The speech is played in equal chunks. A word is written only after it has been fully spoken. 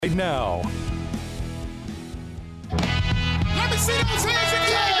Right now. Let me see those hands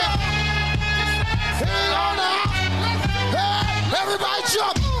again. Hang on now. Hey, everybody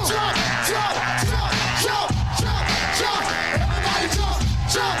jump, jump, jump, jump, jump, jump, jump. Everybody jump,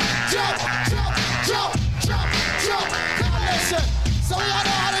 jump, jump, jump, jump, jump, jump. Now listen, some of y'all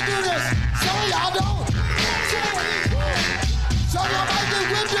know how to do this. Some of y'all don't. Some of y'all might get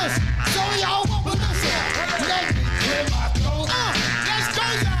with this. Some of y'all won't, but listen. Let me clear my throat. Let's go,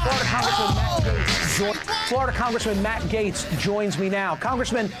 y'all. Florida Congressman Matt Gaetz joins me now.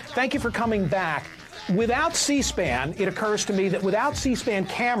 Congressman, thank you for coming back. Without C-SPAN, it occurs to me that without C-SPAN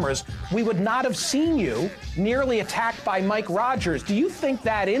cameras, we would not have seen you nearly attacked by Mike Rogers. Do you think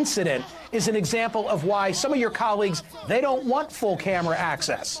that incident is an example of why some of your colleagues, they don't want full camera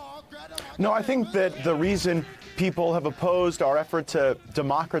access? No, I think that the reason people have opposed our effort to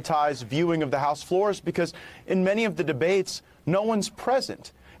democratize viewing of the House floor is because in many of the debates, no one's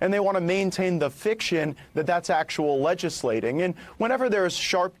present. And they want to maintain the fiction that that's actual legislating. And whenever there's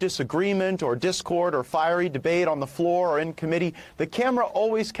sharp disagreement or discord or fiery debate on the floor or in committee, the camera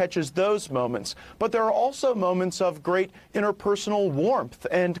always catches those moments. But there are also moments of great interpersonal warmth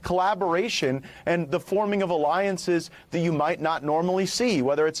and collaboration and the forming of alliances that you might not normally see,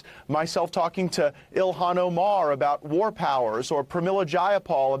 whether it's myself talking to Ilhan Omar about war powers or Pramila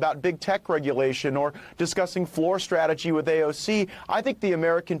Jayapal about big tech regulation or discussing floor strategy with AOC. I think the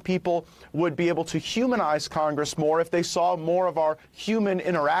American people would be able to humanize Congress more if they saw more of our human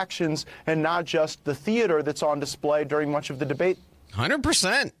interactions and not just the theater that's on display during much of the debate.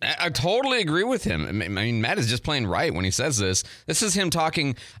 100%. I totally agree with him. I mean, Matt is just plain right when he says this. This is him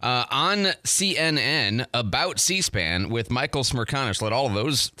talking on CNN about C-SPAN with Michael Smerconish. Let all of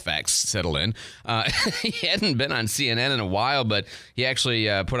those facts settle in. He hadn't been on CNN in a while, but he actually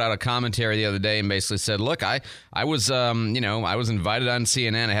put out a commentary the other day and basically said, look, I was, I was invited on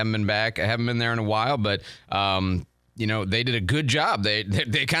CNN. I haven't been back. I haven't been there in a while, but they did a good job. They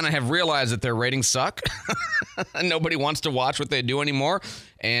kind of have realized that their ratings suck. Nobody wants to watch what they do anymore.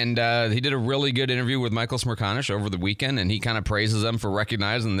 And he did a really good interview with Michael Smerconish over the weekend, and he kind of praises them for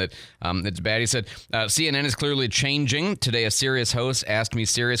recognizing that it's bad. He said, CNN is clearly changing. Today, a serious host asked me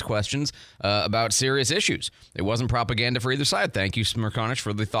serious questions about serious issues. It wasn't propaganda for either side. Thank you, Smerconish,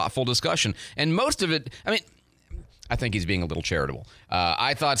 for the thoughtful discussion. And most of it, I think he's being a little charitable.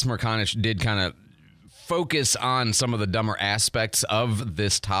 I thought Smerconish did kind of focus on some of the dumber aspects of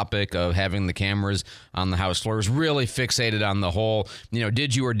this topic of having the cameras on the House floor. Is really fixated on the whole,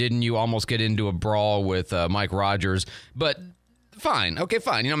 did you or didn't you almost get into a brawl with Mike Rogers? But fine. Okay,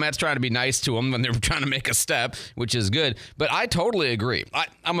 fine. Matt's trying to be nice to him when they're trying to make a step, which is good. But I totally agree.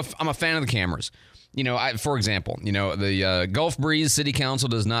 I'm a fan of the cameras. For example, the Gulf Breeze City Council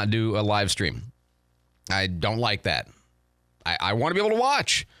does not do a live stream. I don't like that. I want to be able to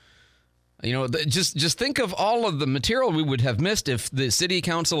watch. Just think of all of the material we would have missed if the City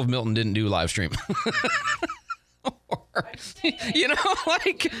Council of Milton didn't do live stream. And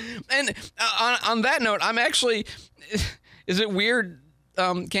on that note, I'm actually, is it weird,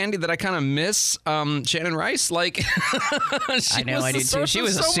 Candy, that I kind of miss Shannon Rice? I know, I do too. She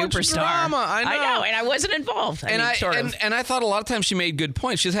was a superstar. I know, and I wasn't involved. And I thought a lot of times she made good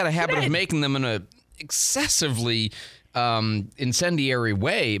points. She's had a habit of making them in a excessively incendiary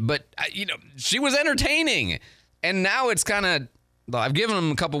way, but she was entertaining, and now it's kind of, I've given them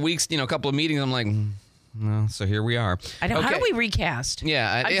a couple weeks, a couple of meetings. I'm like, well, so here we are. I know. Okay. How do we recast?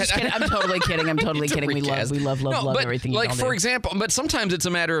 Yeah, I'm just kidding. I'm totally kidding. I'm totally kidding. We love everything. Like, for example, but sometimes it's a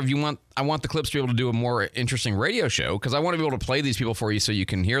matter of I want the clips to be able to do a more interesting radio show, because I want to be able to play these people for you so you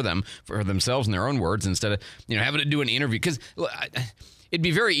can hear them for themselves in their own words instead of having to do an interview. Because it'd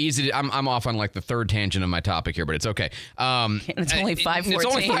be very easy to, I'm off on like the third tangent of my topic here, but it's okay. It's only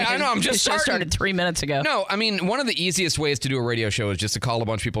 5:14. I know, I'm just started 3 minutes ago. No, one of the easiest ways to do a radio show is just to call a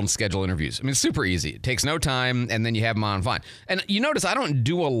bunch of people and schedule interviews. It's super easy. It takes no time, and then you have them on, fine. And you notice I don't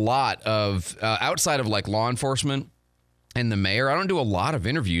do a lot of, outside of like law enforcement and the mayor, I don't do a lot of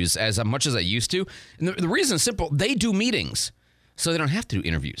interviews as much as I used to. And the reason is simple. They do meetings, so they don't have to do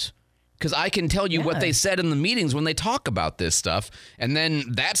interviews. Because I can tell you what they said in the meetings when they talk about this stuff, and then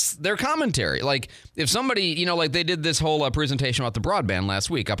that's their commentary. Like, if somebody, like they did this whole presentation about the broadband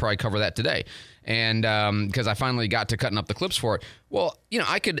last week, I'll probably cover that today. And because I finally got to cutting up the clips for it. Well,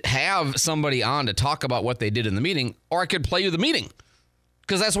 I could have somebody on to talk about what they did in the meeting, or I could play you the meeting,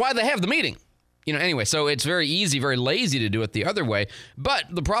 because that's why they have the meeting. Anyway, so it's very easy, very lazy to do it the other way. But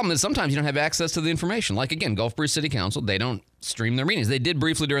the problem is sometimes you don't have access to the information. Like, again, Gulf Breeze City Council, they don't stream their meetings. They did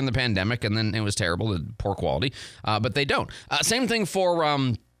briefly during the pandemic, and then it was terrible, poor quality. But they don't. Same thing for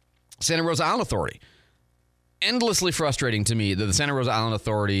Santa Rosa Island Authority. endlessly frustrating to me that the Santa Rosa Island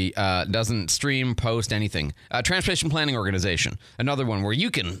Authority doesn't stream, post anything. Transportation Planning Organization, another one where you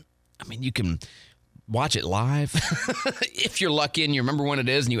can watch it live if you're lucky and you remember when it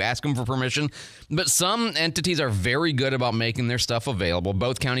is and you ask them for permission. But some entities are very good about making their stuff available.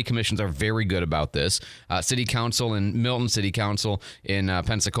 Both county commissions are very good about this. City Council and Milton City Council in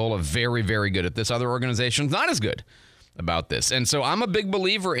Pensacola, very, very good at this. Other organizations, not as good about this. And so I'm a big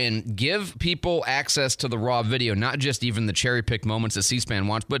believer in give people access to the raw video, not just even the cherry-picked moments that C-SPAN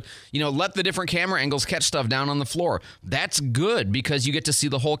wants, but, let the different camera angles catch stuff down on the floor. That's good because you get to see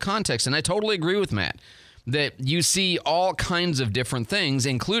the whole context. And I totally agree with Matt that you see all kinds of different things,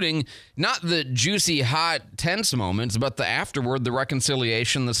 including not the juicy, hot, tense moments, but the afterward, the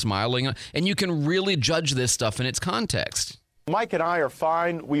reconciliation, the smiling, and you can really judge this stuff in its context. Mike and I are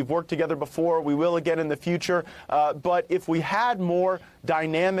fine. We've worked together before. We will again in the future. But if we had more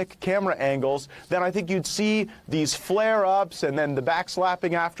dynamic camera angles, then I think you'd see these flare-ups and then the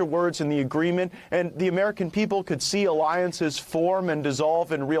backslapping afterwards and the agreement. And the American people could see alliances form and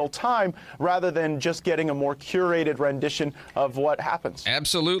dissolve in real time rather than just getting a more curated rendition of what happens.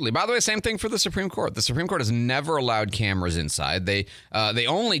 Absolutely. By the way, same thing for the Supreme Court. The Supreme Court has never allowed cameras inside. They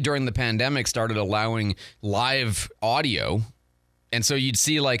only during the pandemic started allowing live audio. And so you'd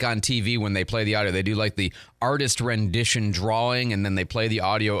see like on TV when they play the audio, they do like the artist rendition drawing and then they play the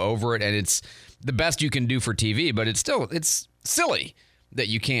audio over it. And it's the best you can do for TV, but it's silly that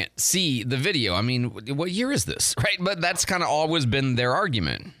you can't see the video. I mean, what year is this, right? But that's kind of always been their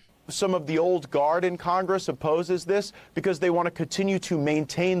argument. Some of the old guard in Congress opposes this because they want to continue to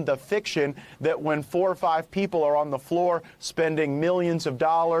maintain the fiction that when 4 or 5 people are on the floor spending millions of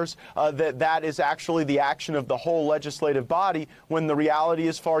dollars, that is actually the action of the whole legislative body, when the reality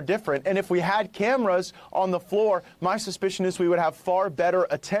is far different. And if we had cameras on the floor, my suspicion is we would have far better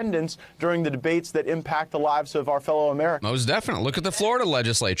attendance during the debates that impact the lives of our fellow Americans. Most definitely. Look at the Florida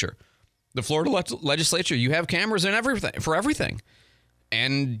legislature. The Florida legislature, you have cameras and everything.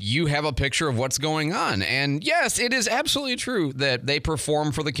 And you have a picture of what's going on. And yes, it is absolutely true that they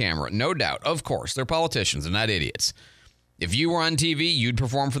perform for the camera. No doubt. Of course, they're politicians and not idiots. If you were on TV, you'd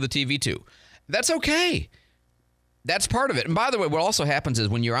perform for the TV too. That's okay. That's part of it. And by the way, what also happens is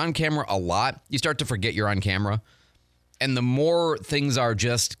when you're on camera a lot, you start to forget you're on camera. And the more things are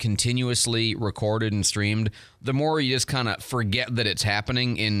just continuously recorded and streamed, the more you just kind of forget that it's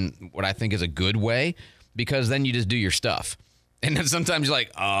happening in what I think is a good way, because then you just do your stuff. And then sometimes you're like,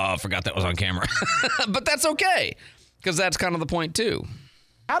 oh, I forgot that was on camera. But that's okay, because that's kind of the point, too.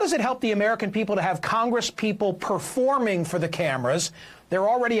 How does it help the American people to have Congress people performing for the cameras? They're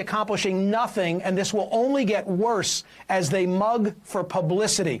already accomplishing nothing, and this will only get worse as they mug for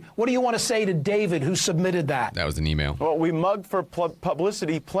publicity. What do you want to say to David, who submitted that? That was an email. Well, we mug for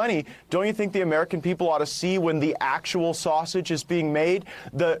publicity plenty. Don't you think the American people ought to see when the actual sausage is being made?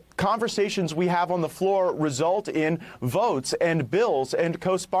 The conversations we have on the floor result in votes and bills and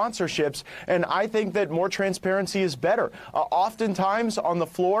co-sponsorships, and I think that more transparency is better. Oftentimes on the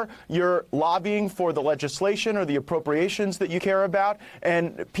floor, you're lobbying for the legislation or the appropriations that you care about,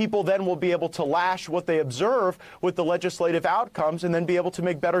 and people then will be able to lash what they observe with the legislative outcomes and then be able to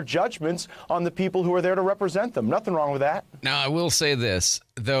make better judgments on the people who are there to represent them. Nothing wrong with that. Now, I will say this,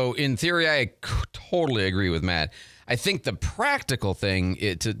 though, in theory, I totally agree with Matt. I think the practical thing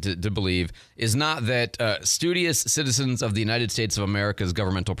to believe is not that studious citizens of the United States of America's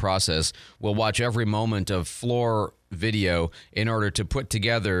governmental process will watch every moment of floor video in order to put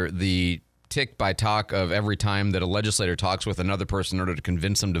together the tick by talk of every time that a legislator talks with another person in order to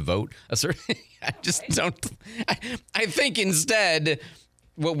convince them to vote a certain. I just don't. I think instead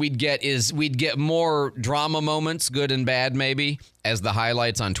what we'd get is we'd get more drama moments, good and bad, maybe, as the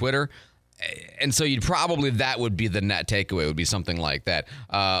highlights on Twitter. And so that would be the net takeaway, would be something like that.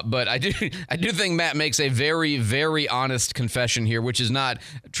 But I do think Matt makes a very, very honest confession here, which is not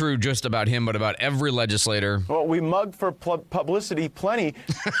true just about him, but about every legislator. Well, we mug for publicity plenty.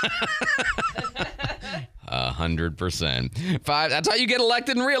 100%. That's how you get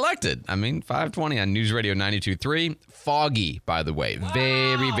elected and reelected. I mean, 520 on News Radio 92.3. Foggy, by the way. Wow.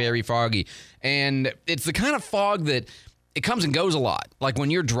 Very, very foggy. And it's the kind of fog that it comes and goes a lot. Like when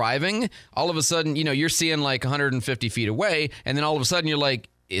you're driving, all of a sudden, you're seeing like 150 feet away, and then all of a sudden you're like,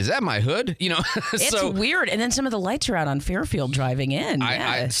 is that my hood? It's weird. And then some of the lights are out on Fairfield driving in. I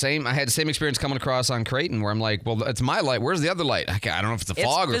had the same experience coming across on Creighton, where I'm like, well, it's my light. Where's the other light? I don't know if it's a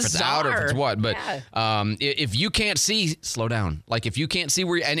fog or if it's out or if it's what. But if you can't see, slow down. Like if you can't see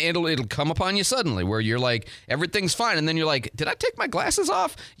where, and it'll come upon you suddenly, where you're like, everything's fine, and then you're like, did I take my glasses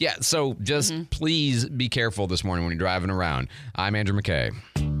off? Yeah. So just please be careful this morning when you're driving around. I'm Andrew McKay.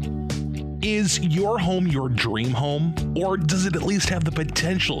 Is your home your dream home? Or does it at least have the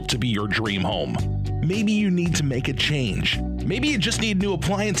potential to be your dream home? Maybe you need to make a change. Maybe you just need new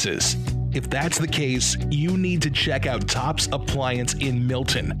appliances. If that's the case, you need to check out Tops Appliance in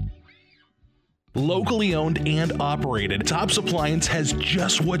Milton. Locally owned and operated, Tops Appliance has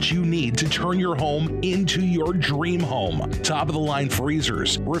just what you need to turn your home into your dream home. Top-of-the-line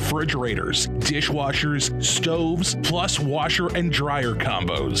freezers, refrigerators, dishwashers, stoves, plus washer and dryer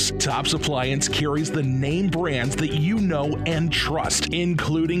combos. Tops Appliance carries the name brands that you know and trust,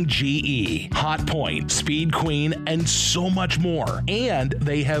 including GE, Hotpoint, Speed Queen, and so much more. And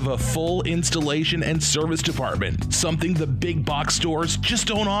they have a full installation and service department, something the big box stores just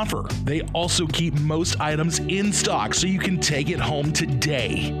don't offer. They also keep most items in stock so you can take it home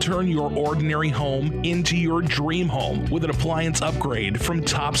today. Turn your ordinary home into your dream home with an appliance upgrade from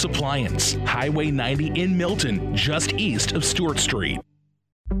Tops Appliance. Highway 90 in Milton, just east of Stewart Street.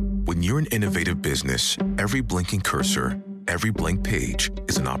 When you're an innovative business, every blinking cursor, every blank page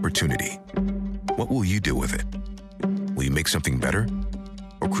is an opportunity. What will you do with it? Will you make something better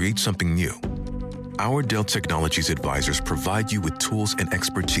or create something new? Our Dell Technologies advisors provide you with tools and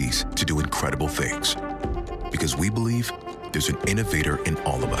expertise to do incredible things. Because we believe there's an innovator in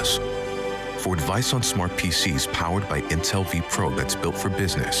all of us. For advice on smart PCs powered by Intel vPro that's built for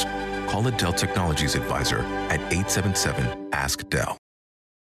business, call a Dell Technologies advisor at 877-ASK-DELL.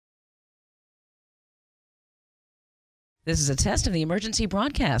 This is a test of the emergency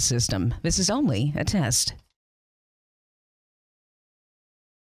broadcast system. This is only a test.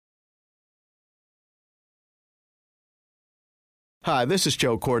 Hi, this is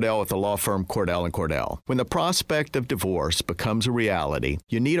Joe Cordell with the law firm Cordell & Cordell. When the prospect of divorce becomes a reality,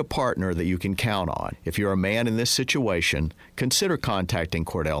 you need a partner that you can count on. If you're a man in this situation, consider contacting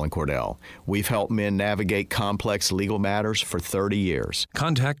Cordell & Cordell. We've helped men navigate complex legal matters for 30 years.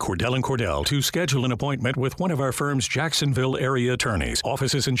 Contact Cordell & Cordell to schedule an appointment with one of our firm's Jacksonville area attorneys.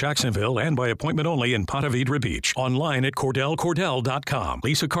 Offices in Jacksonville and by appointment only in Ponte Vedra Beach. Online at CordellCordell.com.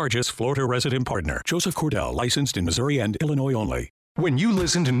 Lisa Cargis, Florida resident partner. Joseph Cordell, licensed in Missouri and Illinois only. When you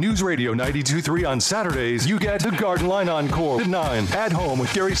listen to News Radio 92.3 on Saturdays, you get the Garden Line Encore at 9, At Home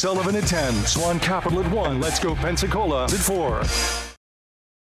with Gary Sullivan at 10, Swan Capital at 1, Let's Go Pensacola at 4.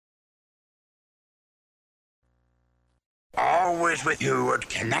 Always with you, what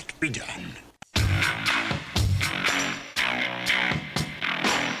cannot be done.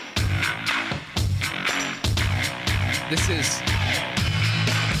 This is...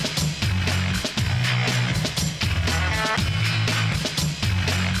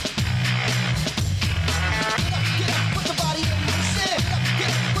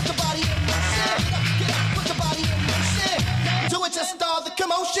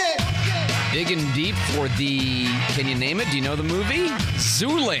 Digging deep for the, can you name it? Do you know the movie?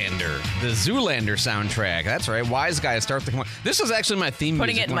 Zoolander. The Zoolander soundtrack. That's right. Wise Guy, Start the... This was actually my theme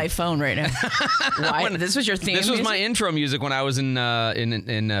Putting music. Putting it in my phone right now. Why? This was your theme This was music? my intro music when I was in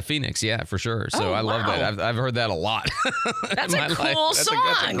Phoenix. Yeah, for sure. So I love that. I've heard that a lot. That's a cool song.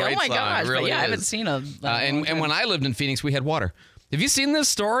 That's a great oh my song. gosh. Really but yeah, is. I haven't seen a... and when I lived in Phoenix, we had water. Have you seen this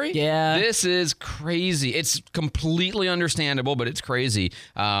story? Yeah. This is crazy. It's completely understandable, but it's crazy.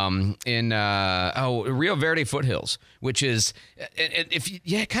 In Rio Verde foothills, which is, if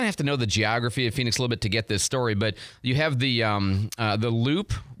you kind of have to know the geography of Phoenix a little bit to get this story, but you have the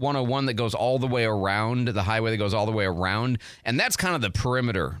Loop 101 that goes all the way around, the highway that goes all the way around, and that's kind of the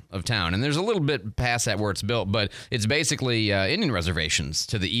perimeter of town. And there's a little bit past that where it's built, but it's basically Indian reservations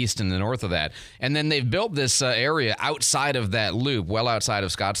to the east and the north of that. And then they've built this area outside of that loop, well outside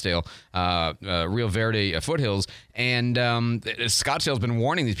of Scottsdale, Rio Verde foothills. And Scottsdale's been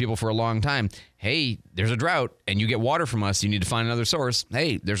warning these people for a long time. Hey, there's a drought, and you get water from us. You need to find another source.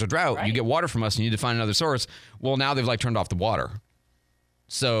 Hey, there's a drought. Right. You get water from us, and you need to find another source. Well, now they've turned off the water.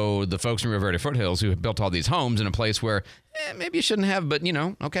 So the folks in Rio Verde foothills who have built all these homes in a place where maybe you shouldn't have, but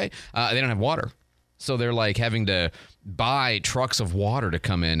okay, they don't have water. So they're having to buy trucks of water to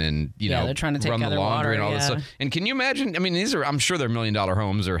come in and, they're trying to take run the laundry water, and all this stuff. And can you imagine? I mean, I'm sure they're $1 million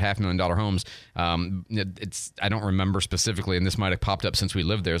homes or $500,000 homes. I don't remember specifically, and this might have popped up since we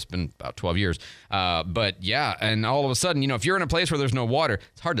lived there. It's been about 12 years. But yeah, and all of a sudden, if you're in a place where there's no water,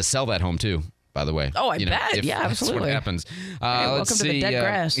 it's hard to sell that home too. By the way. Oh, I bet. Yeah, absolutely. That's what happens. Welcome to the dead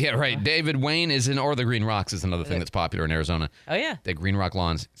grass. Yeah, right. David Wayne is or the Green Rocks is another thing that's popular in Arizona. Oh, yeah. The Green Rock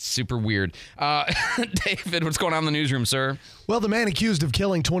Lawns. Super weird. David, what's going on in the newsroom, sir? Well, the man accused of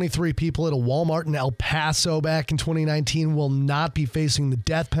killing 23 people at a Walmart in El Paso back in 2019 will not be facing the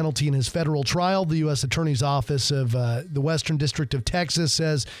death penalty in his federal trial. The U.S. Attorney's Office of the Western District of Texas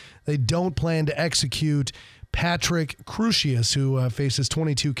says they don't plan to execute Patrick Crusius, who faces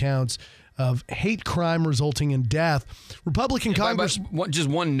 22 counts of hate crime resulting in death. Republican Congress... Just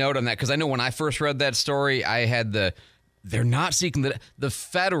one note on that, because I know when I first read that story, I had they're not seeking the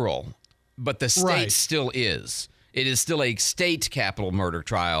federal, but the state still is. It is still a state capital murder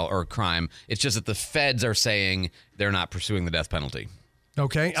trial or crime. It's just that the feds are saying they're not pursuing the death penalty.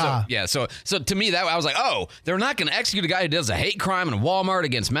 Okay. So to me, that I was like, oh, they're not going to execute a guy who does a hate crime in a Walmart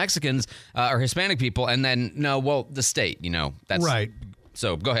against Mexicans or Hispanic people, and then the state, that's right.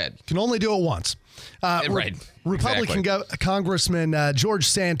 So go ahead. Can only do it once. Right. Republican Congressman George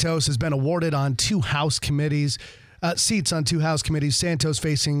Santos has been awarded on seats on two House committees. Santos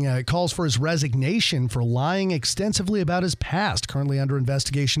facing calls for his resignation for lying extensively about his past, currently under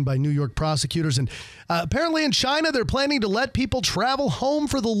investigation by New York prosecutors. And apparently in China, they're planning to let people travel home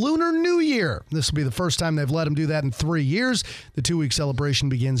for the Lunar New Year. This will be the first time they've let them do that in 3 years. The 2-week celebration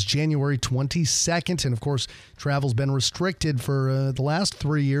begins January 22nd. And of course, travel's been restricted for the last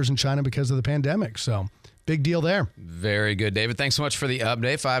 3 years in China because of the pandemic. So big deal there. Very good, David. Thanks so much for the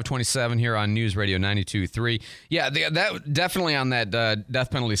update. 527 here on News Radio 92.3. Yeah, that definitely on that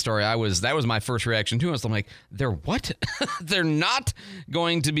death penalty story. That was my first reaction to it. I'm like, they're what? They're not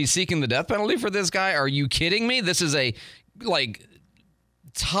going to be seeking the death penalty for this guy? Are you kidding me? This is a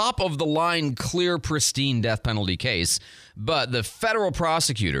top of the line, clear, pristine death penalty case, but the federal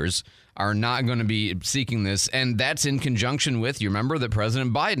prosecutors are not going to be seeking this, and that's in conjunction with, you remember that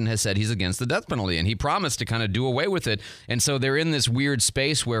President Biden has said he's against the death penalty, and he promised to kind of do away with it, and so they're in this weird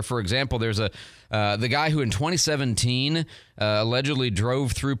space where, for example, there's the guy who in 2017 allegedly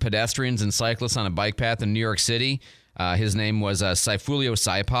drove through pedestrians and cyclists on a bike path in New York City. His name was Saifulio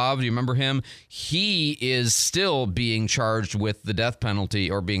Saipov. Do you remember him? He is still being charged with the death penalty,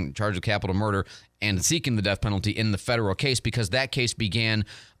 or being charged with capital murder and seeking the death penalty in the federal case, because that case began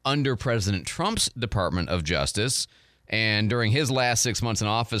under President Trump's Department of Justice. And during his last 6 months in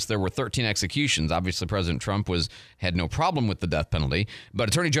office, there were 13 executions. Obviously, President Trump had no problem with the death penalty. But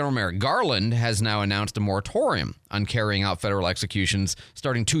Attorney General Merrick Garland has now announced a moratorium on carrying out federal executions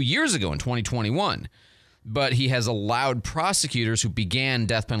starting 2 years ago in 2021. But he has allowed prosecutors who began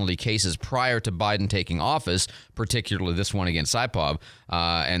death penalty cases prior to Biden taking office, particularly this one against Saipov,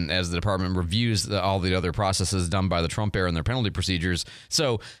 and as the department reviews all the other processes done by the Trump era and their penalty procedures.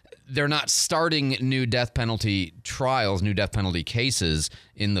 So they're not starting new death penalty trials, new death penalty cases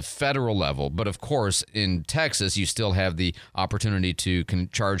in the federal level. But of course, in Texas, you still have the opportunity to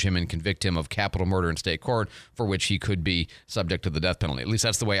charge him and convict him of capital murder in state court, for which he could be subject to the death penalty. At least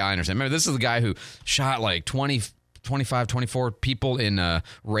that's the way I understand. Remember, this is the guy who shot like 24 people in a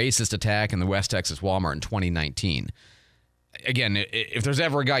racist attack in the West Texas Walmart in 2019. Again, if there's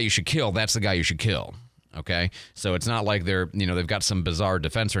ever a guy you should kill, that's the guy you should kill. Okay, so it's not like they've got some bizarre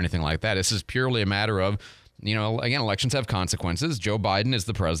defense or anything like that. This is purely a matter of, again, elections have consequences. Joe Biden is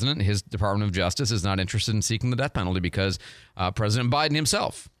the president. His Department of Justice is not interested in seeking the death penalty because President Biden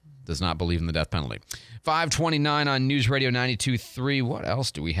himself does not believe in the death penalty. 529 on News Radio 92.3. What else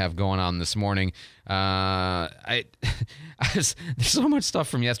do we have going on this morning? There's so much stuff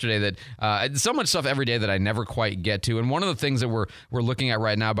from yesterday so much stuff every day that I never quite get to. And one of the things that we're looking at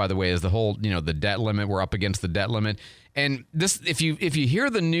right now, by the way, is the whole, the debt limit. We're up against the debt limit. And this, if you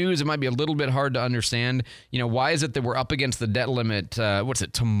hear the news, it might be a little bit hard to understand. Why is it that we're up against the debt limit?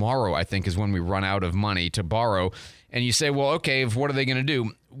 Tomorrow, I think, is when we run out of money to borrow. And you say, well, okay, what are they going to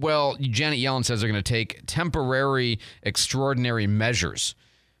do? Well, Janet Yellen says they're going to take temporary, extraordinary measures.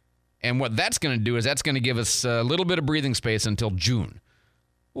 And what that's going to do is that's going to give us a little bit of breathing space until June.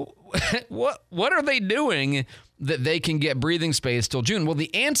 What are they doing that they can get breathing space till June? Well,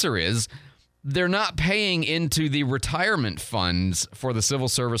 the answer is they're not paying into the retirement funds for the civil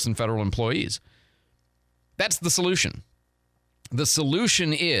service and federal employees. That's the solution. The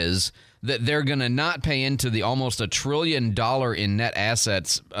solution is that they're going to not pay into the almost $1 trillion in net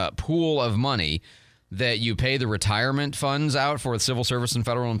assets pool of money that you pay the retirement funds out for civil service and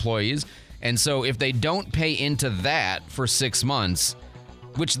federal employees. And so if they don't pay into that for 6 months,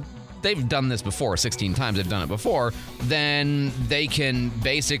 which they've done this before, 16 times they've done it before, then they can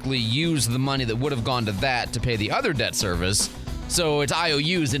basically use the money that would have gone to that to pay the other debt service. So it's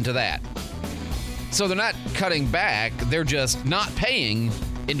IOUs into that. So they're not cutting back, they're just not paying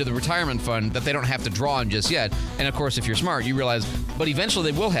into the retirement fund that they don't have to draw on just yet. And of course, if you're smart, you realize, but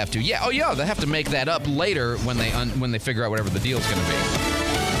eventually they will have to. Yeah, they have to make that up later when they figure out whatever the deal's going to be.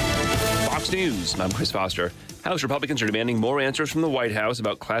 Fox News, I'm Chris Foster. House Republicans are demanding more answers from the White House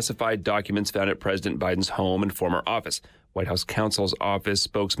about classified documents found at President Biden's home and former office. White House counsel's office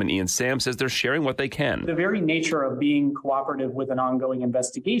spokesman Ian Sam says they're sharing what they can. The very nature of being cooperative with an ongoing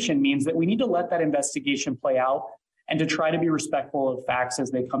investigation means that we need to let that investigation play out and to try to be respectful of facts as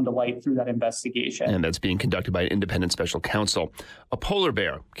they come to light through that investigation. And that's being conducted by an independent special counsel. A polar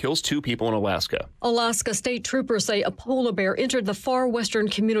bear kills 2 people in Alaska. Alaska state troopers say a polar bear entered the far western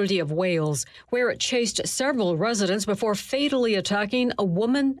community of Wales, where it chased several residents before fatally attacking a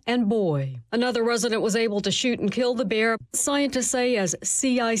woman and boy. Another resident was able to shoot and kill the bear. Scientists say as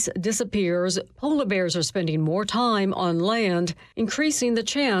sea ice disappears, polar bears are spending more time on land, increasing the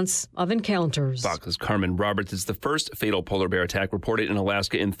chance of encounters. Fox's Carmen Roberts is the first fatal polar bear attack reported in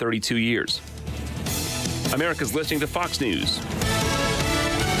Alaska in 32 years. America's listening to Fox News.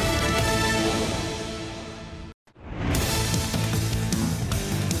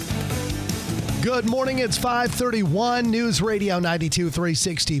 Good morning. It's 5:31. News Radio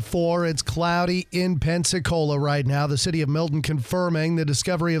 92.364. It's cloudy in Pensacola right now. The city of Milton confirming the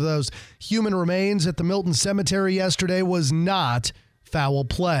discovery of those human remains at the Milton Cemetery yesterday was not foul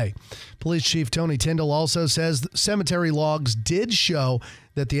play. Police Chief Tony Tyndall also says cemetery logs did show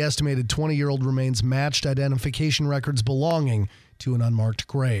that the estimated 20-year-old remains matched identification records belonging to an unmarked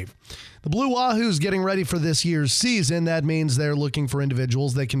grave. The Blue Wahoo's getting ready for this year's season. That means they're looking for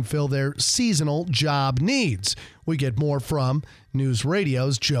individuals that can fill their seasonal job needs. We get more from News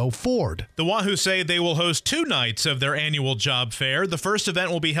Radio's Joe Ford. The Wahoo say they will host 2 nights of their annual job fair. The first event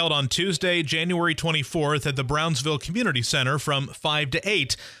will be held on Tuesday, January 24th at the Brownsville Community Center from 5 to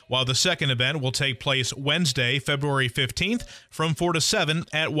 8, while the second event will take place Wednesday, February 15th from 4 to 7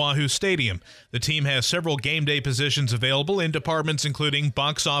 at Wahoo Stadium. The team has several game day positions available in departments including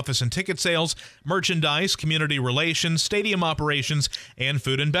box office and ticket sales, merchandise, community relations, stadium operations, and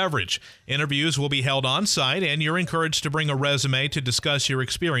food and beverage. Interviews will be held on site, and you're encouraged to bring a resume to discuss your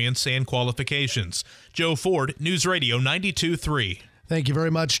experience and qualifications. Joe Ford, News Radio 92.3. Thank you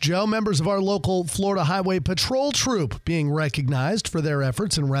very much, Joe. Members of our local Florida Highway Patrol Troop being recognized for their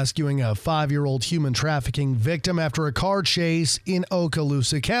efforts in rescuing a 5-year-old human trafficking victim after a car chase in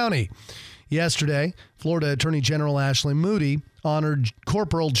Okaloosa County. Yesterday, Florida Attorney General Ashley Moody honored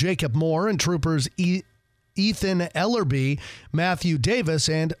Corporal Jacob Moore and troopers Ethan Ellerby, Matthew Davis,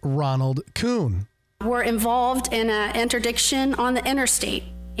 and Ronald Kuhn. Were involved in an interdiction on the interstate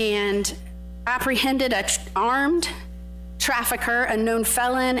and apprehended an armed trafficker, a known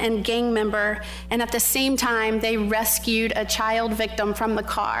felon and gang member, and at the same time they rescued a child victim from the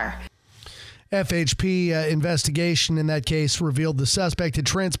car. FHP investigation in that case revealed the suspect had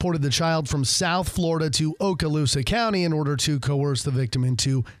transported the child from South Florida to Okaloosa County in order to coerce the victim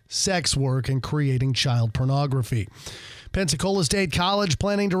into sex work and creating child pornography. Pensacola State College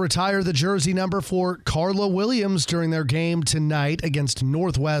planning to retire the jersey number for Carla Williams during their game tonight against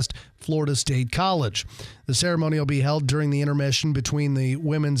Northwest Florida State College. The ceremony will be held during the intermission between the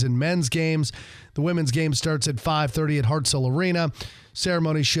women's and men's games. The women's game starts at 5:30 at Hartzell Arena.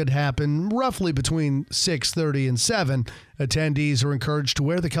 Ceremony should happen roughly between 6:30 and 7. Attendees are encouraged to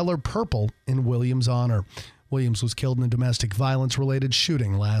wear the color purple in Williams' honor. Williams was killed in a domestic violence-related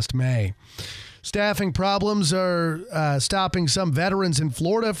shooting last May. Staffing problems are stopping some veterans in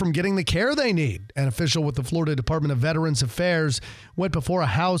Florida from getting the care they need. An official with the Florida Department of Veterans Affairs went before a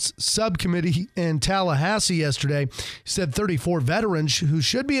House subcommittee in Tallahassee yesterday. He said 34 veterans who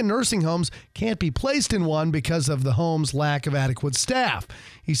should be in nursing homes can't be placed in one because of the home's lack of adequate staff.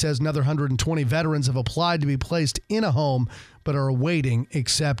 He says another 120 veterans have applied to be placed in a home but are awaiting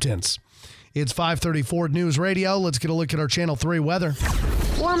acceptance. It's 5:34 News Radio. Let's get a look at our Channel 3 weather.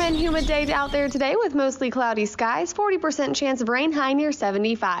 Warm and humid day out there today with mostly cloudy skies, 40% chance of rain, high near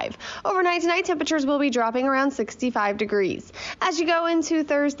 75. Overnight tonight, temperatures will be dropping around 65 degrees. As you go into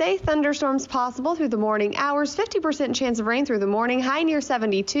Thursday, thunderstorms possible through the morning hours, 50% chance of rain through the morning, high near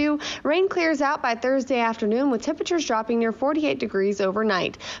 72. Rain clears out by Thursday afternoon with temperatures dropping near 48 degrees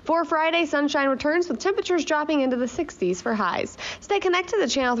overnight. For Friday, sunshine returns with temperatures dropping into the 60s for highs. Stay connected to the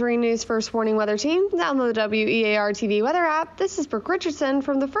Channel 3 News First Warning Weather Team. Download the WEAR TV weather app. This is Brooke Richardson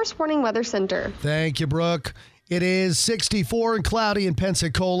from the First Warning Weather Center. Thank you, Brooke. It is 64 and cloudy in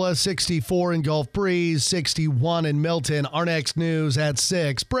Pensacola, 64 in Gulf Breeze, 61 in Milton. Our next news at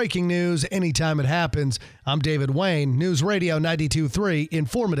 6. Breaking news anytime it happens. I'm David Wayne, News Radio 92.3,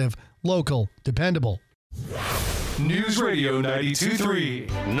 informative, local, dependable. News Radio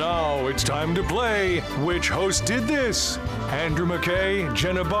 92.3. Now it's time to play Which Host Did This? Andrew McKay,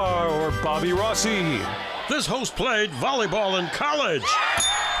 Jenna Barr, or Bobby Rossi? This host played volleyball in college.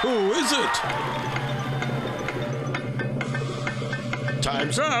 Who is it?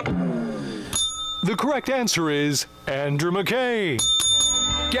 Time's up. The correct answer is Andrew McKay.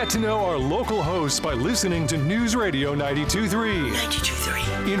 Get to know our local hosts by listening to News Radio 92.3.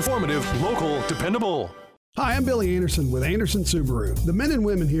 92.3. Informative, local, dependable. Hi, I'm Billy Anderson with Anderson Subaru. The men and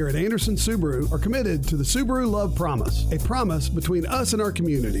women here at Anderson Subaru are committed to the Subaru Love Promise, a promise between us and our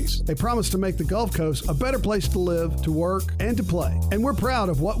communities, a promise to make the Gulf Coast a better place to live, to work, and to play. And we're proud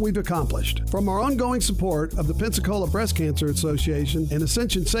of what we've accomplished. From our ongoing support of the Pensacola Breast Cancer Association and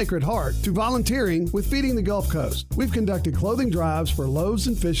Ascension Sacred Heart to volunteering with Feeding the Gulf Coast. We've conducted clothing drives for Loaves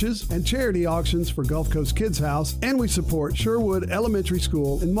and Fishes and charity auctions for Gulf Coast Kids House, and we support Sherwood Elementary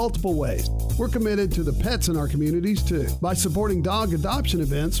School in multiple ways. We're committed to the pets in our communities too by supporting dog adoption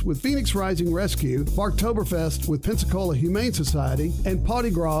events with Phoenix Rising Rescue, Barktoberfest with Pensacola Humane Society, and Potty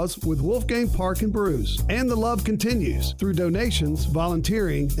Gras with Wolfgang Park and Brews. And the love continues through donations,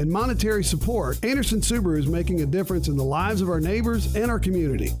 volunteering, and monetary support. Anderson Subaru is making a difference in the lives of our neighbors and our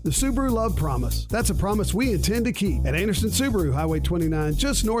community. The Subaru Love Promise. That's a promise we intend to keep at Anderson Subaru, Highway 29,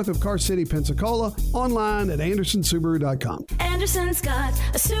 just north of Car City, Pensacola. Online at andersonsubaru.com. Anderson's got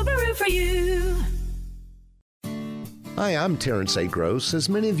a Subaru for you. Hi, I'm Terrence A. Gross. As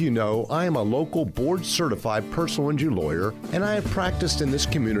many of you know, I am a local board-certified personal injury lawyer, and I have practiced in this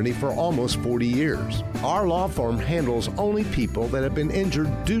community for almost 40 years. Our law firm handles only people that have been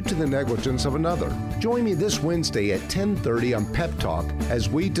injured due to the negligence of another. Join me this Wednesday at 10:30 on Pep Talk as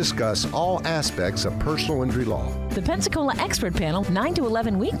we discuss all aspects of personal injury law. The Pensacola Expert Panel, 9 to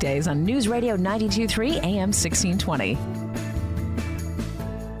 11 weekdays on News Radio 92.3 AM 1620.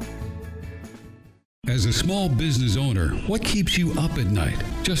 As a small business owner, what keeps you up at night?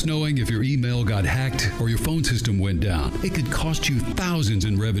 Just knowing if your email got hacked or your phone system went down. It could cost you thousands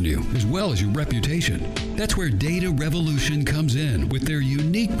in revenue, as well as your reputation. That's where Data Revolution comes in with their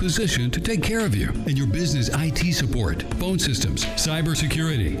unique position to take care of you and your business IT support, phone systems,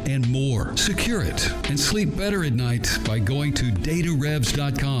 cybersecurity, and more. Secure it and sleep better at night by going to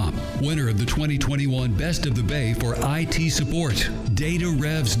datarevs.com. Winner of the 2021 Best of the Bay for IT support.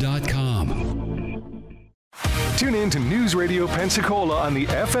 datarevs.com. Tune in to News Radio Pensacola on the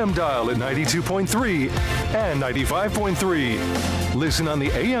FM dial at 92.3 and 95.3. Listen on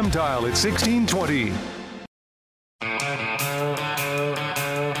the AM dial at 1620.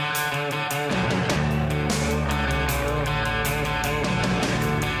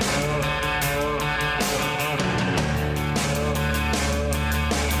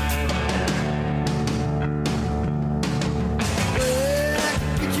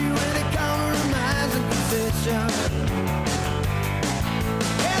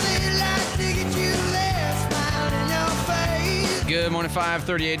 Good morning,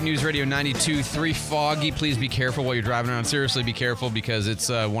 538 News Radio 92.3 Foggy. Please be careful while you're driving around. Seriously, be careful because it's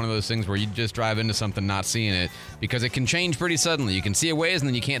one of those things where you just drive into something not seeing it because it can change pretty suddenly. You can see a ways and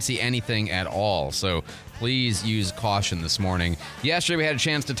then you can't see anything at all. So please use caution this morning. Yesterday, we had a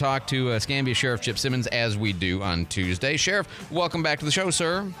chance to talk to Escambia Sheriff Chip Simmons, as we do on Tuesday. Sheriff, welcome back to the show,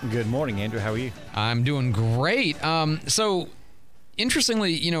 sir. Good morning, Andrew. How are you? I'm doing great. So,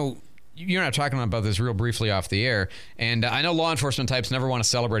 interestingly, you and I were talking about this real briefly off the air, and I know law enforcement types never want to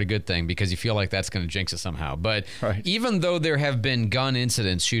celebrate a good thing because you feel like that's going to jinx it somehow. But even though there have been gun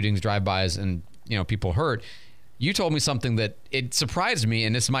incidents, shootings, drive-bys, and people hurt, you told me something that it surprised me,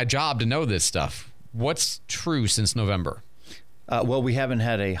 and it's my job to know this stuff. What's true since November? Well, we haven't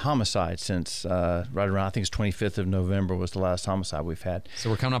had a homicide since right around, I think it's 25th of November was the last homicide we've had. So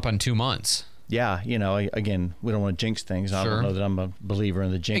we're coming up on 2 months. Yeah, again, we don't want to jinx things. I don't know that I'm a believer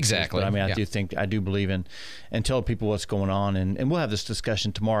in the jinx. Exactly. But I mean, I do believe in and tell people what's going on. And we'll have this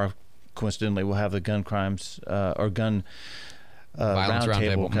discussion tomorrow. Coincidentally, we'll have the gun crimes or gun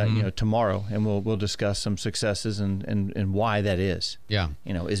roundtable tomorrow, and we'll discuss some successes and why that is. Yeah.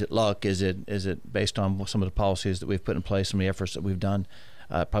 Is it luck? Is it based on some of the policies that we've put in place, some of the efforts that we've done?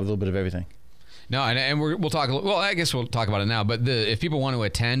 Probably a little bit of everything. No, and we'll talk. Well, I guess we'll talk about it now. But if people want to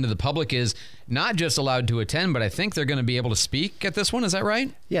attend, the public is not just allowed to attend, but I think they're going to be able to speak at this one. Is that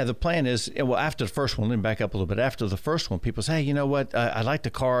right? Yeah, the plan is, well, after the first one, let me back up a little bit. After the first one, people say, hey, you know what? I like the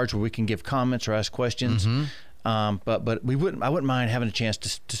cards where we can give comments or ask questions. Mm-hmm. But I wouldn't mind having a chance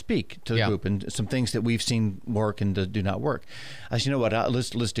to speak to the group and some things that we've seen work and do not work. I said, you know what? Let's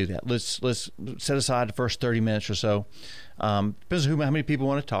do that. Let's set aside the first 30 minutes or so. Depends on how many people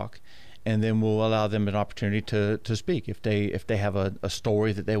want to talk. And then we'll allow them an opportunity to speak if they have a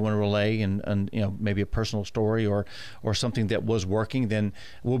story that they want to relay and maybe a personal story or something that was working. Then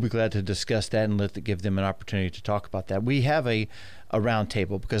we'll be glad to discuss that and give them an opportunity to talk about that. We have a round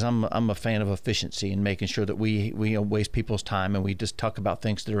table, because I'm a fan of efficiency and making sure that we don't waste people's time, and we just talk about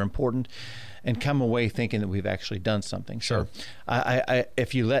things that are important and come away thinking that we've actually done something. Sure. So I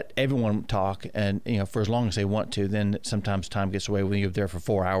if you let everyone talk, and for as long as they want to, then sometimes time gets away when you're there for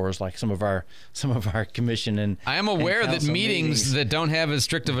 4 hours, like some of our commission and I am aware that meetings that don't have as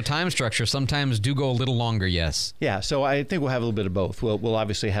strict of a time structure sometimes do go a little longer. Yes. Yeah. So I think we'll have a little bit of both. We'll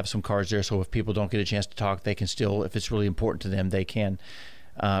obviously have some cards there, so if people don't get a chance to talk, they can still, if it's really important to them, they can.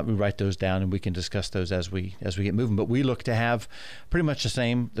 We write those down and we can discuss those as we get moving. But we look to have pretty much the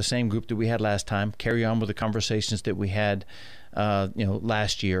same group that we had last time. Carry on with the conversations that we had,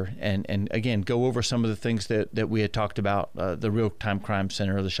 last year, and again go over some of the things that we had talked about, the Real-Time Crime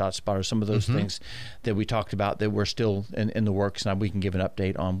Center, the ShotSpotter, some of those things that we talked about that were still in the works. Now we can give an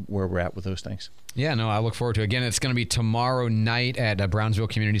update on where we're at with those things. Yeah, no, I look forward to it. Again, it's going to be tomorrow night at Brownsville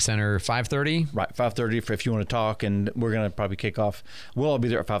Community Center, 5:30. Right, 5:30 for if you want to talk, and we're going to probably kick off. We'll all be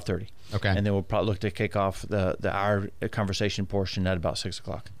there at 5:30. Okay. And then we'll probably look to kick off our conversation portion at about 6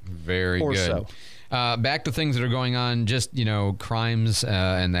 o'clock. Very or good. So. Back to things that are going on, just, crimes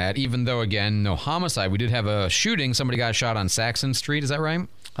and that. Even though, again, no homicide, we did have a shooting. Somebody got shot on Saxon Street. Is that right?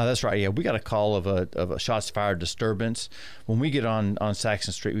 That's right. Yeah, we got a call of a shots fired disturbance. When we get on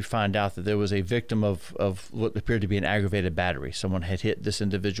Saxon Street, we find out that there was a victim of what appeared to be an aggravated battery. Someone had hit this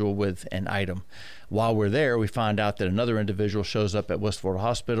individual with an item. While we're there, we find out that another individual shows up at West Florida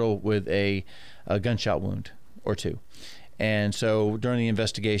Hospital with a gunshot wound or two. And so during the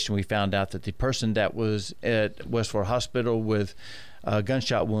investigation, we found out that the person that was at West Florida Hospital with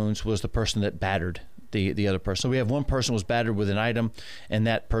gunshot wounds was the person that battered the other person. So we have one person was battered with an item, and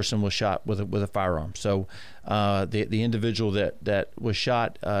that person was shot with a firearm. So the individual that was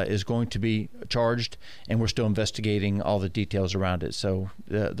shot is going to be charged, and we're still investigating all the details around it. So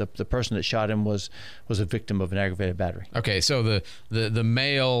the person that shot him was a victim of an aggravated battery. Okay, so the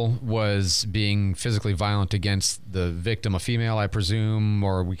male was being physically violent against the victim, a female, I presume,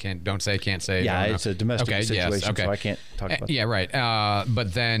 or can't say. Yeah, it's a domestic situation, yes, okay. So I can't talk about that. Yeah, right.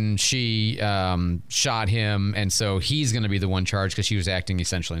 But then she shot him, and so he's going to be the one charged because she was acting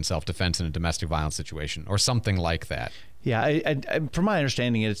essentially in self-defense in a domestic violence situation or something like that. Yeah, I, from my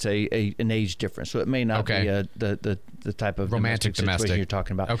understanding, it's an age difference, so it may not be the type of romantic domestic situation you're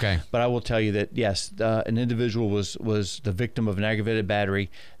talking about. Okay, but I will tell you that yes, an individual was the victim of an aggravated battery.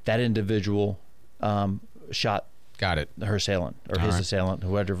 That individual shot. Got it. Her assailant or his assailant,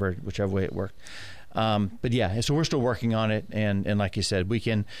 whichever way it worked. But yeah, so we're still working on it, and like you said, we're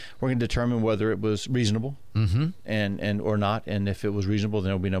going to determine whether it was reasonable, and or not, and if it was reasonable, then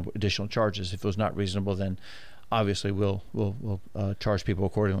there will be no additional charges. If it was not reasonable, then obviously we'll charge people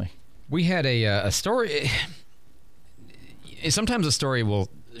accordingly. We had a story. Sometimes a story will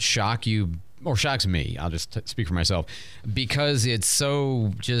shock you, or shocks me. I'll just speak for myself, because it's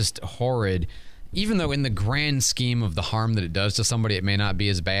so just horrid. Even though in the grand scheme of the harm that it does to somebody, it may not be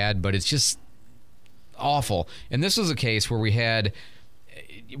as bad, but it's just awful. And this was a case where you had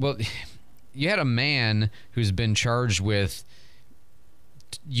a man who's been charged with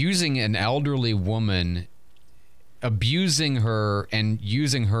using an elderly woman, abusing her and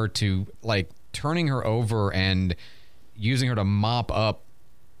using her to, like, turning her over and using her to mop up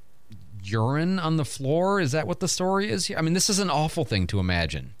urine on the floor. Is that what the story is here? I mean, this is an awful thing to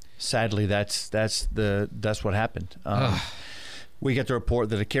imagine. Sadly, that's what happened. We get the report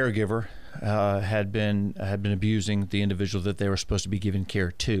that a caregiver had been abusing the individual that they were supposed to be giving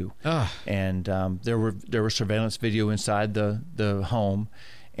care to, and there were surveillance video inside the home,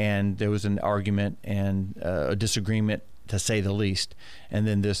 and there was an argument and a disagreement, to say the least. And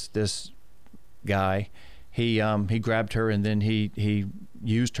then this guy, he grabbed her, and then he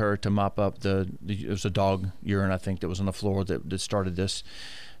used her to mop up it was a dog urine, I think, that was on the floor that started this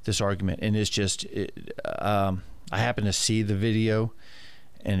argument. And it's just I happen to see the video,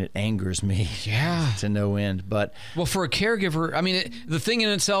 and it angers me to no end. But for a caregiver, I mean, the thing in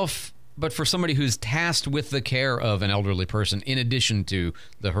itself, but for somebody who's tasked with the care of an elderly person, in addition to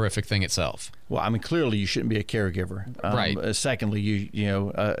the horrific thing itself. Well, I mean, clearly you shouldn't be a caregiver. Right. Secondly,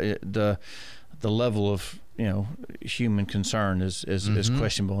 the level of human concern is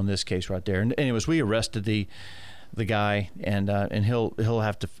questionable in this case right there. And anyways, we arrested the guy, and he'll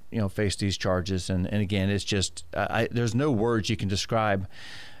have to face these charges. And again, it's just there's no words you can describe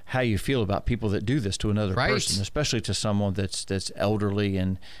how you feel about people that do this to another person, especially to someone that's elderly.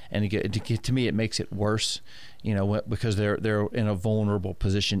 And again, to me, it makes it worse, because they're in a vulnerable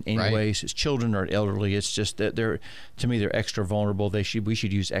position anyways. Right. As children or elderly, it's just that they're extra vulnerable. We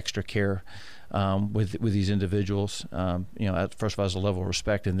should use extra care with these individuals. First of all, as a level of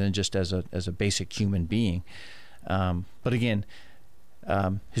respect, and then just as a basic human being. But again,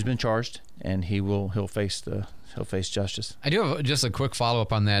 he's been charged, and he'll face justice. I do have just a quick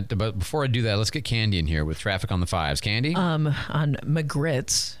follow-up on that, but before I do that, let's get Candy in here with traffic on the 5s. Candy? On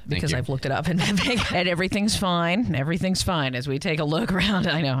McGritz, because I've looked it up, and everything's fine. Everything's fine as we take a look around.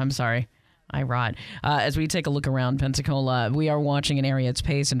 I know, I'm sorry. I rot. As we take a look around Pensacola, we are watching an area at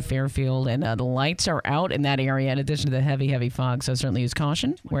Pace and Fairfield, and the lights are out in that area in addition to the heavy fog. So certainly use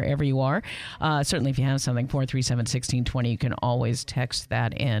caution wherever you are. Certainly if you have something, 437-1620, you can always text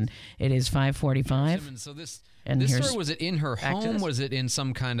that in. It is 5:45. So this story, was it in her home? Was it in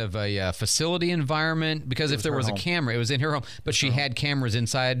some kind of a facility environment? Because if there was a camera, it was in her home, but she had cameras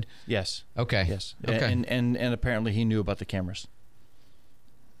inside? Yes. Okay. Yes. Okay. And apparently he knew about the cameras.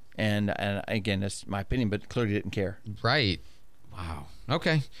 And again, that's my opinion, but clearly didn't care. Right. Wow.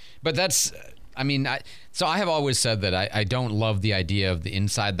 Okay. But that's, so I have always said that I don't love the idea of the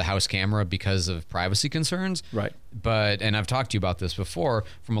inside the house camera because of privacy concerns. Right. And I've talked to you about this before,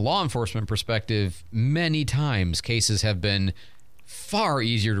 from a law enforcement perspective, many times cases have been far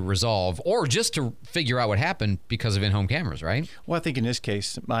easier to resolve or just to figure out what happened because of in-home cameras, right? Well, I think in this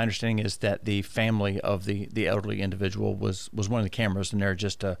case, my understanding is that the family of the elderly individual was one of the cameras, and they're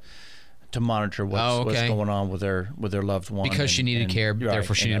just to monitor what's going on with their loved one. Because she needed care,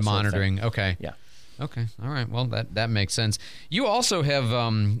 therefore she needed monitoring. Okay. Yeah. Okay. All right. Well, that makes sense. You also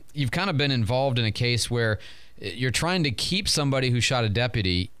have you've kind of been involved in a case where you're trying to keep somebody who shot a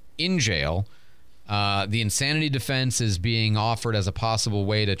deputy in jail. The insanity defense is being offered as a possible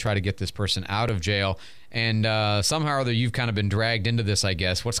way to try to get this person out of jail. And somehow or other, you've kind of been dragged into this, I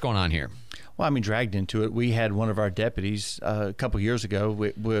guess. What's going on here? Well, dragged into it. We had one of our deputies a couple years ago.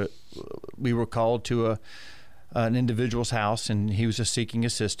 We were called to an individual's house, and he was just seeking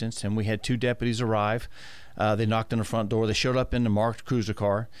assistance. And we had 2 deputies arrive. They knocked on the front door. They showed up in the marked cruiser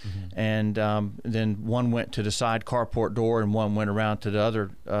car, and then one went to the side carport door, and one went around to the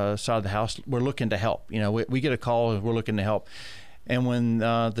other side of the house. We're looking to help. We get a call, and we're looking to help. And when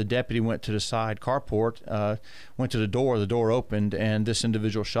the deputy went to the side carport, went to the door opened, and this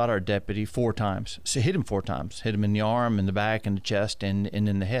individual shot our deputy 4 times. So hit him 4 times. Hit him in the arm, in the back, in the chest, and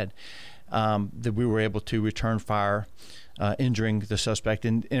in the head. That we were able to return fire, injuring the suspect.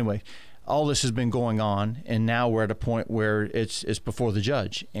 And anyway, all this has been going on, and now we're at a point where it's before the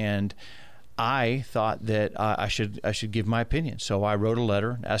judge. And I thought that I should give my opinion. So I wrote a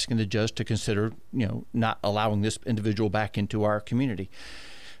letter asking the judge to consider, not allowing this individual back into our community.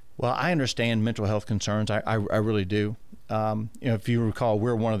 Well, I understand mental health concerns. I really do. If you recall,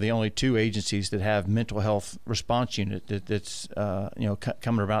 we're one of the only 2 agencies that have mental health response unit that's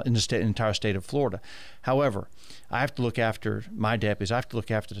coming around in the entire state of Florida. However, I have to look after my deputies. I have to look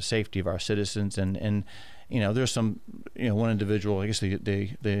after the safety of our citizens, and there's some one individual. I guess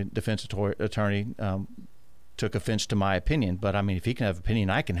the defense attorney took offense to my opinion, but if he can have opinion,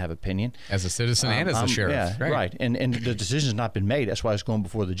 I can have opinion as a citizen and as a sheriff. Yeah, right. And the decision's not been made. That's why it's going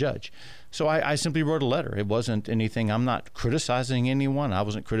before the judge. So I simply wrote a letter. It wasn't anything. I'm not criticizing anyone. I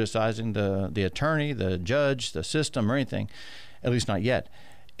wasn't criticizing the attorney, the judge, the system, or anything. At least not yet.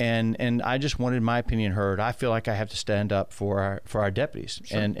 And I just wanted my opinion heard. I feel like I have to stand up for our deputies.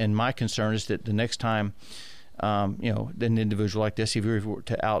 Sure. And my concern is that the next time, an individual like this, if we were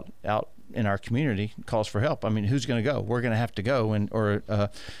to out in our community calls for help, who's going to go? We're going to have to go, or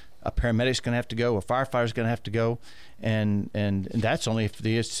a paramedic's going to have to go, a firefighter's going to have to go, and that's only if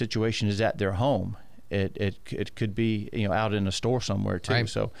the situation is at their home. It could be out in a store somewhere too. Right.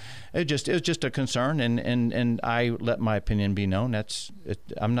 So it was just a concern, and I let my opinion be known. That's it.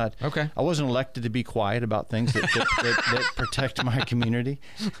 I'm not okay. I wasn't elected to be quiet about things that protect my community.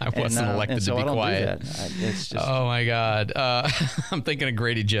 I wasn't elected to be quiet. It's just, oh my God! I'm thinking of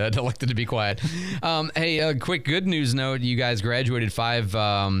Grady Judd, elected to be quiet. Hey, quick good news note: you guys graduated 5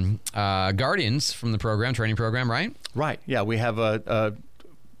 guardians from the training program, right? Right. Yeah, we have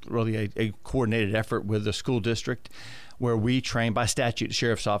really a coordinated effort with the school district where we train by statute. The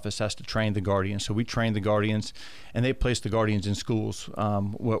sheriff's office has to train the guardians. So we train the guardians, and they place the guardians in schools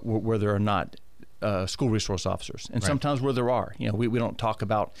where there are not school resource officers. And sometimes where there are, we don't talk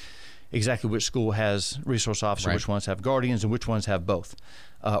about exactly which school has resource officers, which ones have guardians, and which ones have both,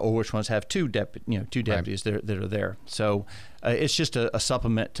 or which ones have two deputies that are there. So it's just a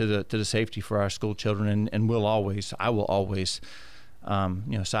supplement to the safety for our school children, and I will always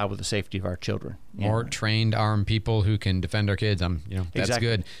side with the safety of our children. More trained, armed people who can defend our kids. That's exactly.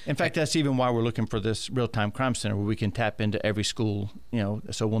 good. In fact, that's even why we're looking for this real-time crime center where we can tap into every school,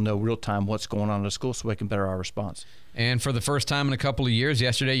 so we'll know real-time what's going on in the school so we can better our response. And for the first time in a couple of years,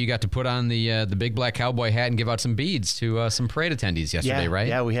 yesterday you got to put on the big black cowboy hat and give out some beads to some parade attendees yesterday, right?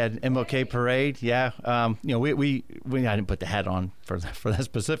 Yeah, we had MLK parade. Yeah, I didn't put the hat on for that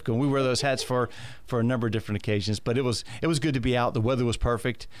specific one. We wear those hats for a number of different occasions, but it was good to be out. The weather was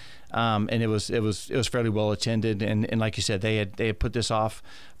perfect, and it was fairly well attended. And like you said, they had put this off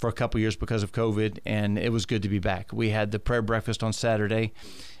for a couple of years because of COVID, and it was good to be back. We had the prayer breakfast on Saturday.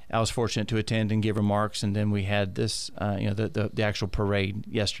 I was fortunate to attend and give remarks, and then we had this, the actual parade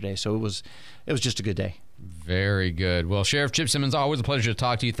yesterday. So it was just a good day. Very good. Well, Sheriff Chip Simmons, always a pleasure to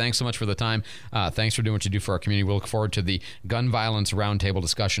talk to you. Thanks so much for the time. Thanks for doing what you do for our community. We'll look forward to the gun violence roundtable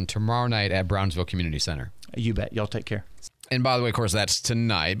discussion tomorrow night at Brownsville Community Center. You bet. Y'all take care. And by the way, of course, that's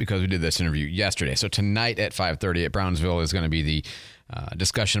tonight because we did this interview yesterday. So tonight at 5:30 at Brownsville is going to be the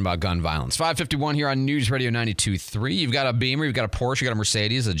discussion about gun violence. 5:51 here on News Radio 92.3. You've got a Beamer, you've got a Porsche, you've got a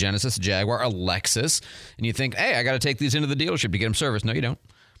Mercedes, a Genesis, a Jaguar, a Lexus, and you think, hey, I got to take these into the dealership to get them serviced. No, you don't.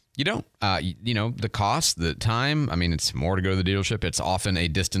 You don't. The cost, the time, it's more to go to the dealership. It's often a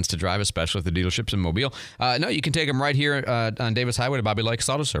distance to drive, especially if the dealership's in Mobile. No, you can take them right here on Davis Highway to Bobby Likes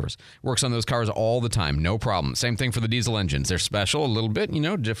Auto Service. Works on those cars all the time, no problem. Same thing for the diesel engines. They're special, a little bit,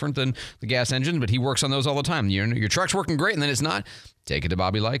 different than the gas engine, but he works on those all the time. Your truck's working great, and then it's not. Take it to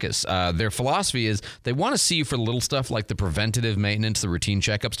Bobby Likas. Their philosophy is they want to see you for little stuff like the preventative maintenance, the routine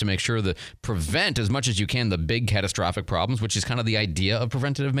checkups to make sure to prevent as much as you can the big catastrophic problems, which is kind of the idea of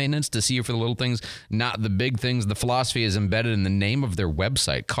preventative maintenance, to see you for the little things, not the big things. The philosophy is embedded in the name of their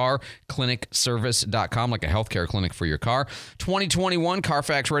website, carclinicservice.com, like a healthcare clinic for your car. 2021,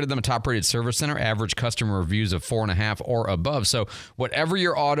 Carfax rated them a top-rated service center, average customer reviews of 4.5 or above. So whatever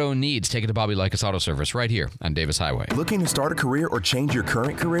your auto needs, take it to Bobby Likas Auto Service right here on Davis Highway. Looking to start a career or change your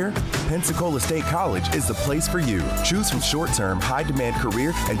current career? Pensacola State College is the place for you. Choose from short-term, high-demand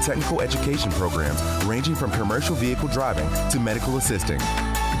career and technical education programs ranging from commercial vehicle driving to medical assisting.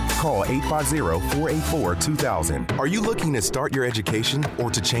 Call 850-484-2000. Are you looking to start your education or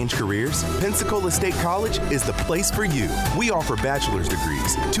to change careers? Pensacola State College is the place for you. We offer bachelor's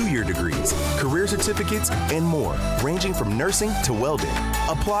degrees, 2-year degrees, career certificates, and more, ranging from nursing to welding.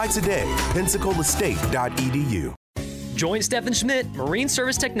 Apply today. PensacolaState.edu. Join Stephen Schmidt, Marine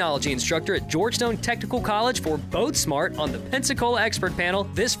Service Technology Instructor at Georgetown Technical College for Boat Smart on the Pensacola Expert Panel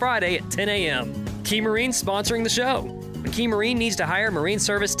this Friday at 10 a.m. Key Marine sponsoring the show. When Key Marine needs to hire Marine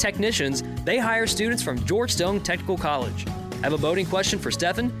Service technicians, they hire students from Georgetown Technical College. Have a boating question for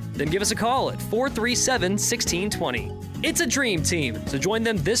Stephen? Then give us a call at 437-1620. It's a dream team, so join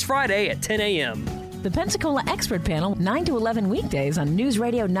them this Friday at 10 a.m. The Pensacola Expert Panel, 9 to 11 weekdays on News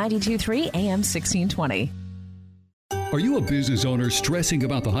Radio 92.3 AM 1620. Are you a business owner stressing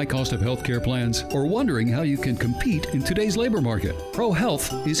about the high cost of health care plans or wondering how you can compete in today's labor market?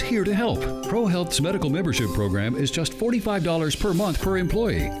 ProHealth is here to help. ProHealth's medical membership program is just $45 per month per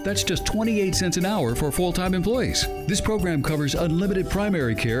employee. That's just 28 cents an hour for full-time employees. This program covers unlimited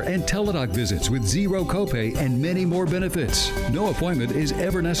primary care and teledoc visits with zero copay and many more benefits. No appointment is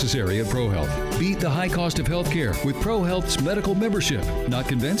ever necessary at ProHealth. Beat the high cost of health care with ProHealth's medical membership. Not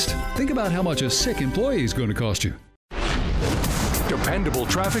convinced? Think about how much a sick employee is going to cost you. Dependable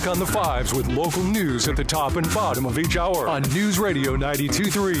traffic on the fives with local news at the top and bottom of each hour on News Radio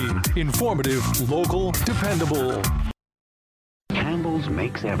 92.3. Informative, local, dependable. Campbell's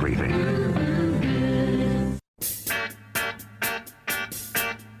makes everything.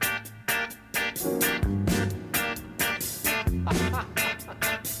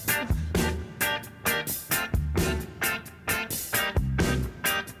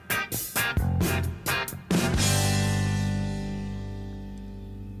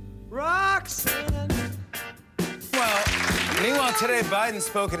 Today, Biden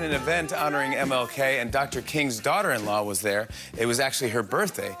spoke at an event honoring MLK, and Dr. King's daughter-in-law was there. It was actually her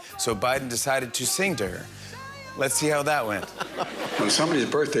birthday, so Biden decided to sing to her. Let's see how that went. When somebody's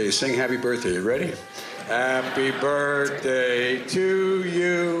birthday, sing happy birthday. You ready? Happy birthday to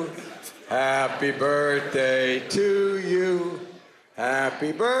you. Happy birthday to you.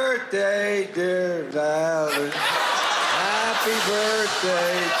 Happy birthday, dear Valen. Happy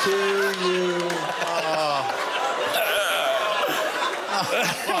birthday to you.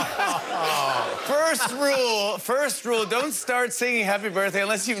 First rule, don't start singing happy birthday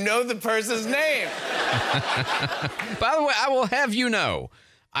unless you know the person's name. By the way, I will have you know,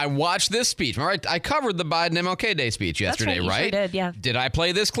 I watched this speech. All right, I covered the Biden MLK Day speech yesterday, That's right? You sure did, yeah. Did I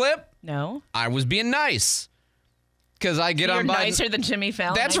play this clip? No. I was being nice. Because I get on Biden. Nicer than Jimmy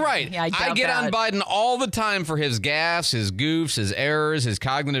Fallon. That's right. Yeah, I get on Biden all the time for his gaffes, his goofs, his errors, his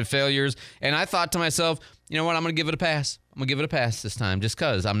cognitive failures. And I thought to myself, you know what? I'm going to give it a pass. I'm going to give it a pass this time just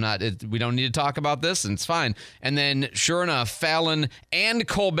because we don't need to talk about this and it's fine. And then sure enough, Fallon and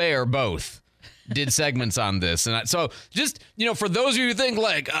Colbert both did segments on this. And so just, for those of you who think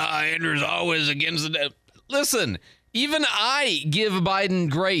like, Andrew's always against the, listen, even I give Biden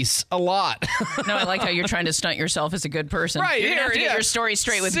grace a lot. No, I like how you're trying to stunt yourself as a good person. Right, you're going to have to get your story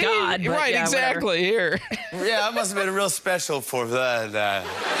straight with God. But right, exactly, here. Yeah, that must have been real special for that.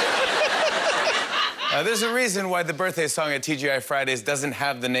 There's a reason why the birthday song at TGI Fridays doesn't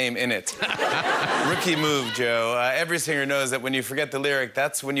have the name in it. Rookie move, Joe. Every singer knows that when you forget the lyric,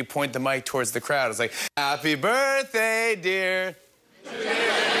 that's when you point the mic towards the crowd. It's like, happy birthday, dear.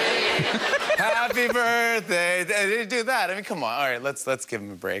 Happy birthday. Did you do that? I mean, come on. All right, let's give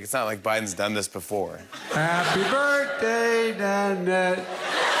him a break. It's not like Biden's done this before. Happy birthday, Nanette.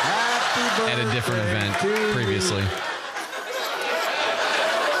 Happy birthday. At a different event previously.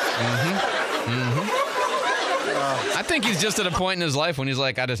 I think he's just at a point in his life when he's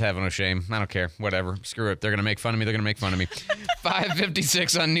like, I just have no shame. I don't care. Whatever. Screw it. They're going to make fun of me.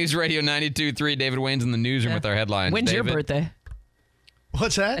 5:56 on News Radio 92.3. David Wayne's in the newsroom with our headlines. When's David? your birthday?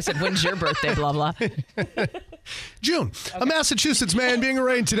 What's that? I said, when's your birthday, blah, blah. June. A Massachusetts man being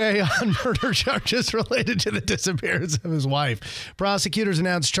arraigned today on murder charges related to the disappearance of his wife. Prosecutors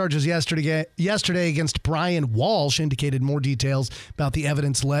announced charges yesterday against Brian Walsh, indicated more details about the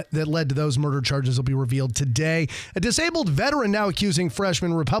evidence that led to those murder charges will be revealed today. A disabled veteran now accusing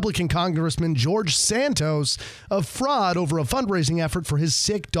freshman Republican Congressman George Santos of fraud over a fundraising effort for his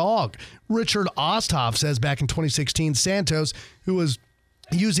sick dog. Richard Osthoff says back in 2016, Santos, who was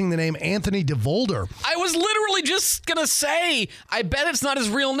using the name Anthony DeVolder. I was literally just going to say, I bet it's not his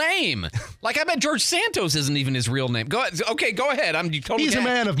real name. Like, I bet George Santos isn't even his real name. Go ahead. He's a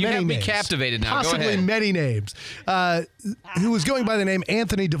man of many names. You have me captivated now. Possibly Go ahead. many names. Who was going by the name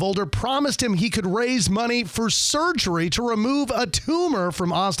Anthony DeVolder, promised him he could raise money for surgery to remove a tumor from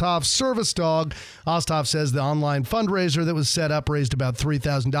Osthoff's service dog. Osthoff says the online fundraiser that was set up raised about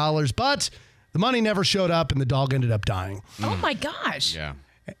 $3,000, but the money never showed up, and the dog ended up dying. Oh, my gosh. Yeah.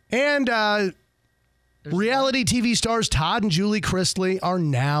 And reality TV stars Todd and Julie Chrisley are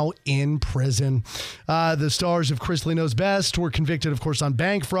now in prison. The stars of Chrisley Knows Best were convicted, of course, on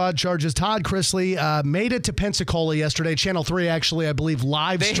bank fraud charges. Todd Chrisley made it to Pensacola yesterday. Channel 3 actually, I believe,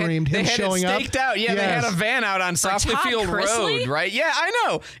 live streamed him showing up. They had it staked out. Yeah, They had a van out on Softly Field Road, right? Yeah, I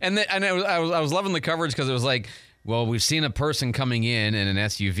know. And I was loving the coverage because it was like, well, we've seen a person coming in an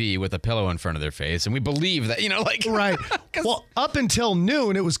SUV with a pillow in front of their face, and we believe that, Right. Well, up until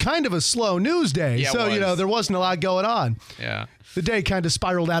noon, it was kind of a slow news day. Yeah, so, there wasn't a lot going on. Yeah. The day kind of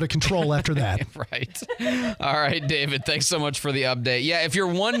spiraled out of control after that. Right. All right, David, thanks so much for the update. Yeah, if you're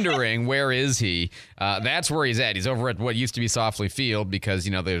wondering where is he, that's where he's at. He's over at what used to be Softly Field because,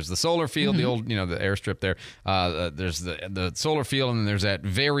 there's the solar field, the old, the airstrip there. There's the solar field, and then there's that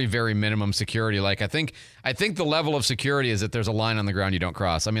very, very minimum security. Like, I think the level of security is that there's a line on the ground you don't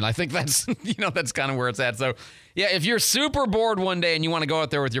cross. I mean, I think that's, that's kind of where it's at. So, yeah, if you're super bored one day and you want to go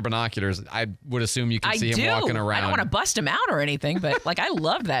out there with your binoculars, I would assume you can see him walking around. I don't want to bust him out or anything, but I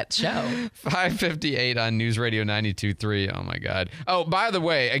love that show. 5:58 on News Radio 92.3. Oh my God. Oh, by the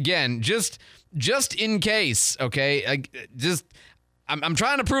way, again, just in case, okay, I'm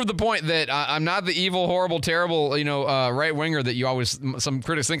trying to prove the point that I'm not the evil, horrible, terrible, right winger that some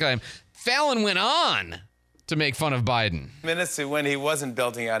critics think I am. Fallon went on to make fun of Biden. Minutes when he wasn't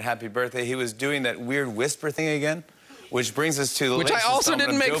belting out happy birthday, he was doing that weird whisper thing again, which brings us to the which I also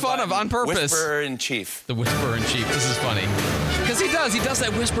didn't make fun of on purpose. Whisperer in chief. The whisperer in chief. This is funny. Because he does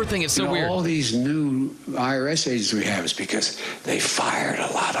that whisper thing. It's so weird. All these new IRS agents we have is because they fired a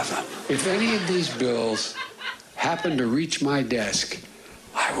lot of them. If any of these bills happen to reach my desk,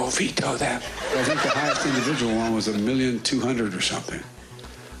 I will veto them. I think the highest individual one was $1,200,000 or something.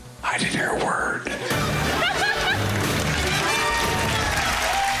 I didn't hear a word.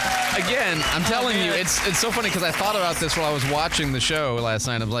 Again, I'm telling you, it's so funny because I thought about this while I was watching the show last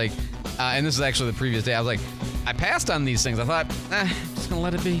night. I'm like, and this is actually the previous day. I was like, I passed on these things. I thought, I'm just going to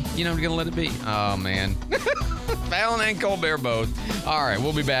let it be. I'm going to let it be. Oh, man. Fallon and Colbert both. All right,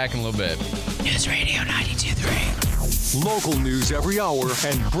 we'll be back in a little bit. News Radio 92.3. Local news every hour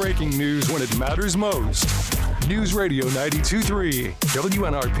and breaking news when it matters most. News Radio 92.3,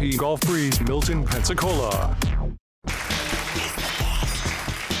 WNRP Gulf Breeze, Milton, Pensacola.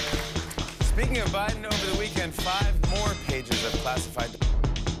 Speaking of Biden, over the weekend, 5 more pages of classified.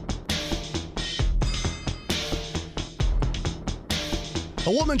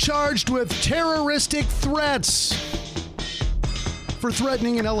 A woman charged with terroristic threats for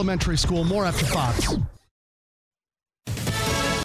threatening an elementary school. More after Fox.